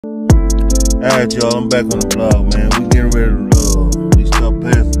Alright, y'all, I'm back on the vlog, man. We getting ready to we stopped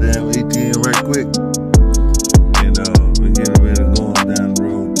past the damn ATM right quick. And we getting ready to go down the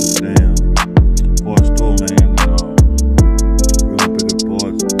road to the damn parts store, man. We're gonna pick up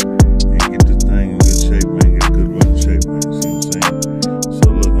parts and get this thing in good shape, man. Get a good running shape, man. See what I'm saying?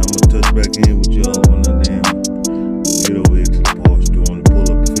 So look, I'm gonna touch back in with y'all when I damn get over here to the parts store and pull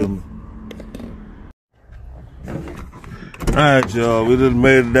up, you feel me? Alright, y'all, we just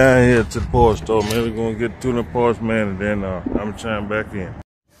made it down here to the parts store, man. We're gonna get to the parts, man, and then I'm chiming back in.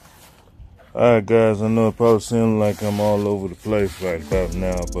 Alright, guys, I know it probably seems like I'm all over the place right about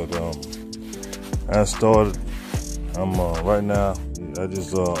now, but I started. I'm right now. I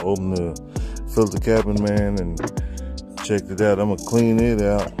just opened the filter cabinet, man, and checked it out. I'm gonna clean it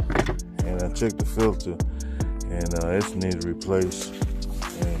out, and I checked the filter, and it needs replaced.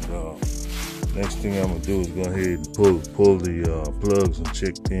 And next thing I'm gonna do is go ahead and pull the plugs and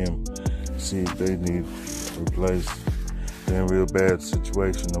check them, see if they need replaced. They're in a real bad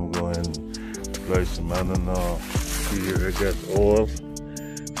situation. I'm going and replace them. I don't know. See here, I got the oil.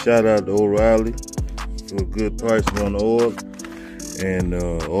 Shout out to O'Reilly for a good price on the oil and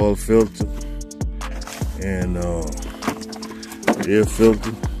oil filter and air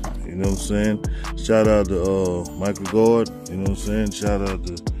filter. You know what I'm saying? Shout out to Microgard. You know what I'm saying? Shout out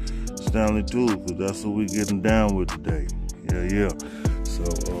to Stanley Tools, because that's what we getting down with today. Yeah. So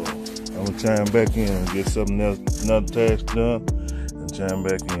I'm gonna chime back in and get something else, another task done, and chime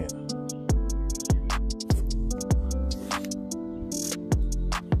back in.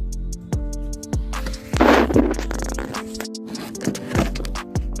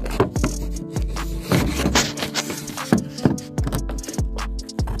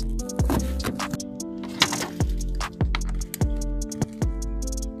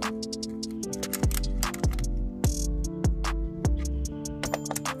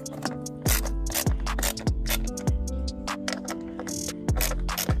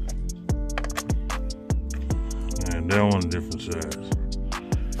 That one a different size.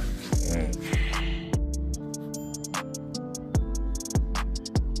 And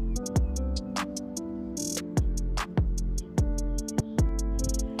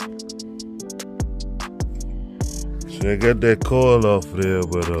see, I got that coil off there,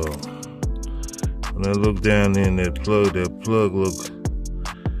 but when I look down in that plug look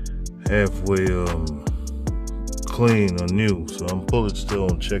halfway clean or new. So I'm pulling still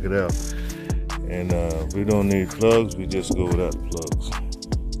and check it out. And we don't need plugs, we just go without the plugs.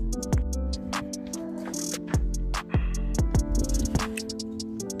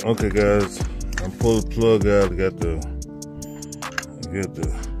 Okay, guys, I pulled the plug out. I got the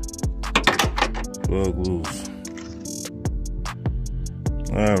plug loose.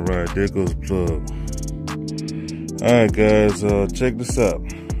 Alright, there goes the plug. Alright, guys, check this out.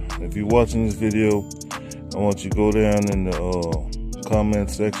 If you're watching this video, I want you to go down in the comment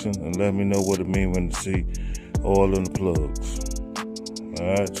section and let me know what it means when you see oil in the plugs.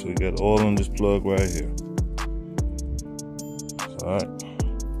 Alright, so we got oil in this plug right here.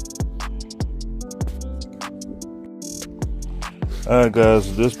 Alright guys,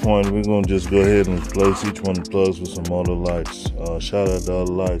 at this point we're gonna just go ahead and replace each one of the plugs with some other lights. Shout out to all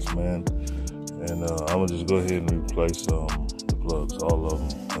the lights, man. And I'm gonna just go ahead and replace the plugs, all of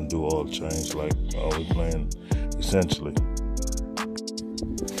them, and do all the change like we planned essentially.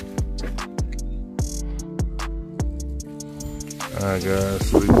 Alright guys,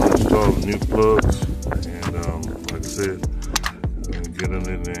 so we're going to install the new plugs, and like I said, we're going to get them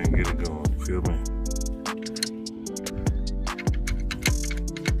in there and get it going, you feel me?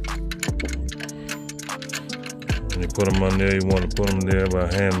 When you put them on there, you want to put them there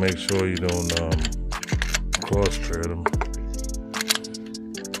by hand, make sure you don't cross thread them.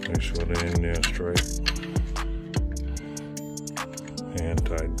 Make sure they're in there straight. Hand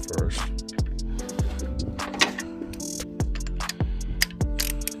tighten first.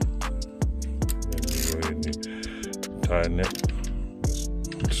 Tighten it,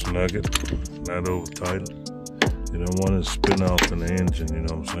 snug it, not over tight. You don't want it to spin off in the engine, you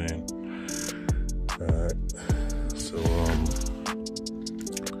know what I'm saying? Alright, so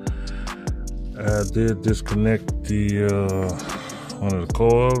I did disconnect the one of the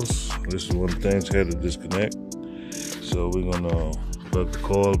coils. This is one of the things I had to disconnect. So we're gonna plug the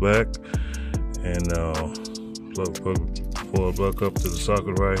coil back and plug back up to the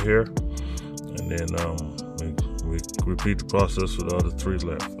socket right here, and then we repeat the process with the other three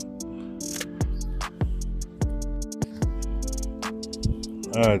left.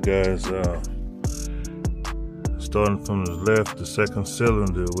 Alright guys, starting from the left, the second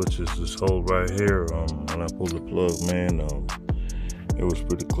cylinder, which is this hole right here, when I pull the plug, man, it was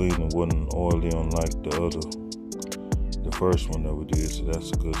pretty clean. It wasn't oily unlike the first one that we did, so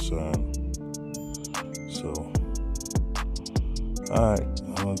that's a good sign. So, alright,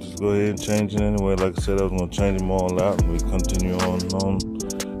 I'm gonna just go ahead and change it anyway. Like I said, I was gonna change them all out, and we continue on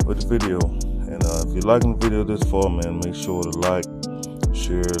with the video. And if you're liking the video this far, man, make sure to like,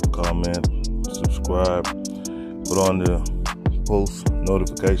 share, comment, subscribe, put on the post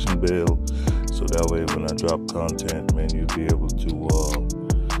notification bell, so that way when I drop content, man, you'll be able to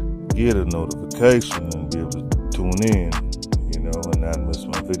get a notification and be able to tune in, you know, and not miss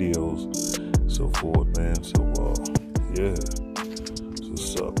my videos, so forth, man. So yeah,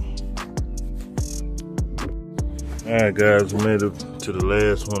 what's up? Alright guys, we made it to the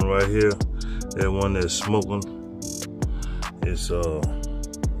last one right here. That one that's smoking. It's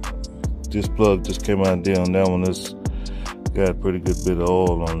this plug just came out there on that one. It's got a pretty good bit of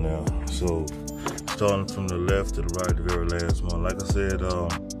oil on there. So starting from the left to the right, the very last one. Like I said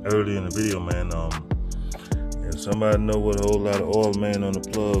earlier in the video, man, if somebody know what a whole lot of oil, man, on the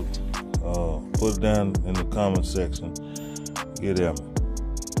plug, put it down in the comment section. Get at me.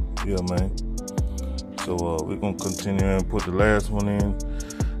 Yeah, man. So we're gonna continue and put the last one in.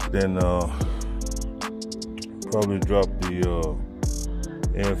 Then probably drop the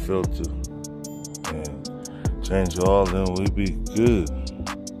air filter and change the oil, then we'll be good.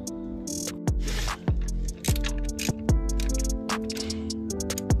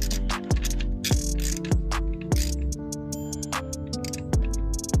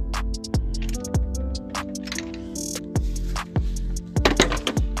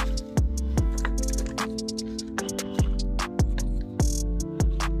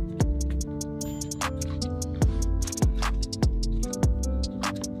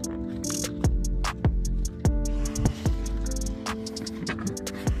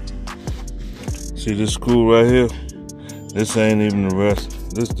 See this screw right here? This ain't even the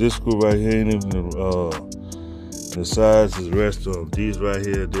rest. This screw right here ain't even the size is the rest of them. These right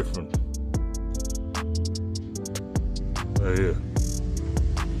here are different. Right here.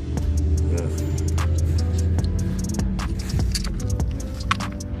 Yeah.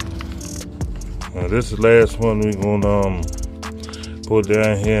 Now this is the last one we gonna put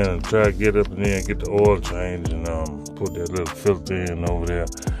down here and try to get up in there and get the oil change and put that little filter in over there.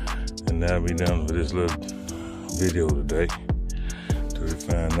 And that'll be done for this little video today. Till we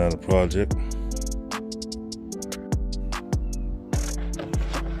find another project.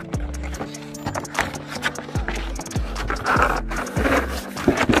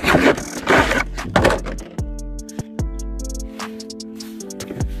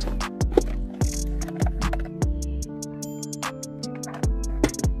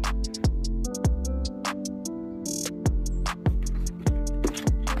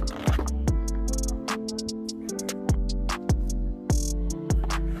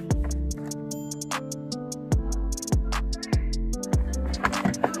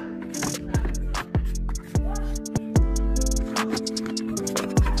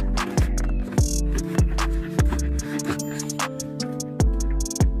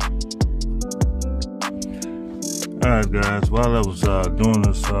 Alright guys, while I was doing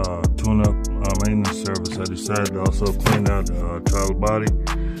this tune-up maintenance service, I decided to also clean out the throttle body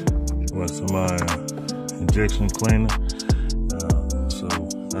with some injection cleaner. So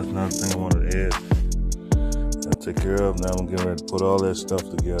that's another thing I wanted to add. I take care of. Now I'm getting ready to put all that stuff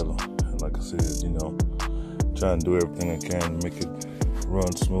together. And like I said, you know, trying to do everything I can to make it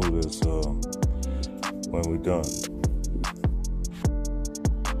run smooth as when we're done.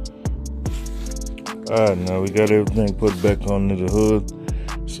 Alright, now we got everything put back onto the hood,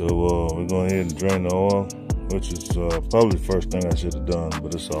 so we're going ahead and drain the oil, which is probably the first thing I should have done,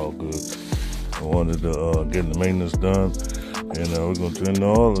 but it's all good. I wanted to get the maintenance done, and we're going to drain the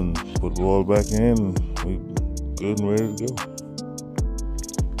oil and put the oil back in, and we're good and ready to go.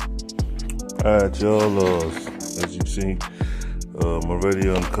 Alright, y'all, as you see, I'm already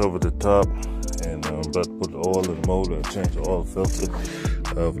uncovered the top, and I'm about to put the oil in the motor and change the oil filter.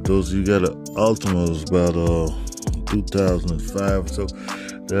 For those of you got an Ultima, it's about 2005, so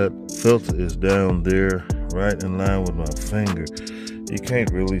that filter is down there right in line with my finger. You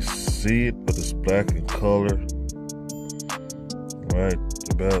can't really see it, but it's black in color, right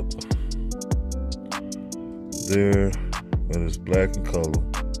about there, but it's black in color,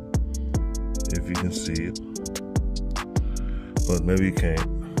 if you can see it, but maybe you can't,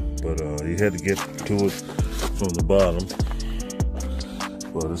 but you had to get to it from the bottom.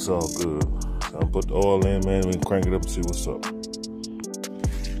 But it's all good. So I'll put the oil in, man. We can crank it up and see what's up.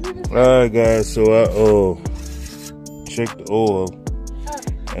 Alright, guys. So I checked the oil,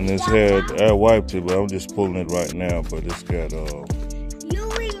 and it's had, I wiped it, but I'm just pulling it right now. But it's got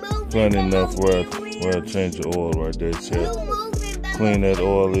plenty enough where I change the oil right there. It said clean that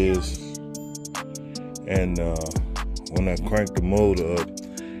oil is. And when I crank the motor up,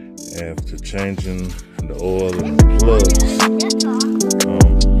 after changing the oil and the plugs,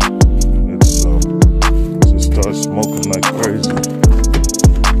 it just starts smoking like crazy.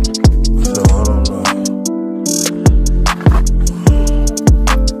 So I don't know.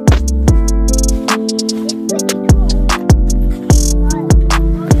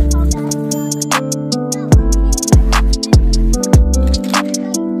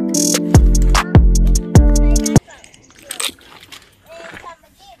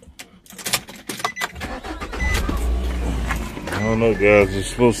 I don't know, guys. It's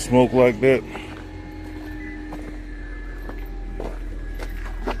supposed to smoke like that.